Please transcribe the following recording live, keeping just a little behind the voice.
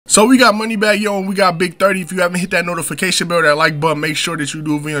So we got MoneyBagg, yo, and we got Big 30. If you haven't hit that notification bell, that like button, make sure that you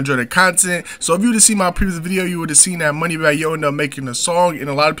do if you enjoy the content. So if you would have seen my previous video, you would have seen that MoneyBagg, yo, ended up making a song, and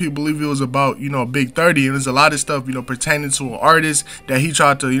a lot of people believe it was about, Big 30, and there's a lot of stuff, pertaining to an artist that he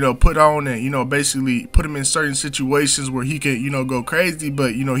tried to, put on and, basically put him in certain situations where he could, go crazy,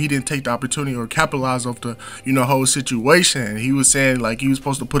 but, he didn't take the opportunity or capitalize off the, whole situation. And he was saying, like, he was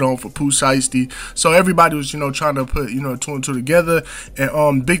supposed to put on for Pooh Shiesty. So everybody was, trying to put, two and two together,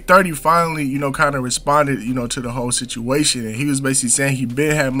 and, Big 30 finally, kind of responded, to the whole situation, and he was basically saying he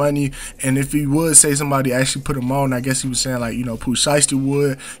been had money, and if he would say somebody actually put him on, I guess he was saying like, Pooh Shiesty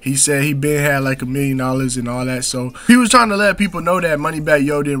would. He said he been had like $1 million and all that, so he was trying to let people know that MoneyBagg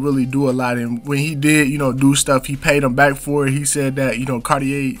Yo didn't really do a lot, and when he did, do stuff, he paid him back for it. He said that,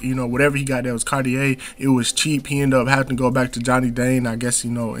 Cartier, whatever he got that was Cartier, it was cheap. He ended up having to go back to Johnny Dane, I guess,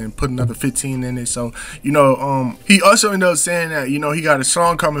 and put another 15 in it. So, he also ended up saying that, he got a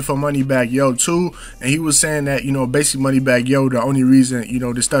song coming for MoneyBagg Yo too, and he was saying that, basically MoneyBagg Yo, the only reason,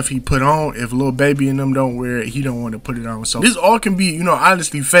 the stuff he put on, if Lil Baby and them don't wear it, he don't want to put it on. So this all can be,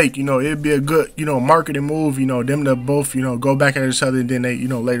 honestly fake. It'd be a good, marketing move, them to both, go back at each other, and then they,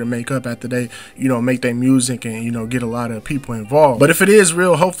 later make up after they, make their music and, get a lot of people involved. But if it is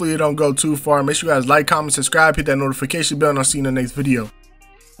real, hopefully it don't go too far. Make sure you guys like, comment, subscribe, hit that notification bell, and I'll see you in the next video.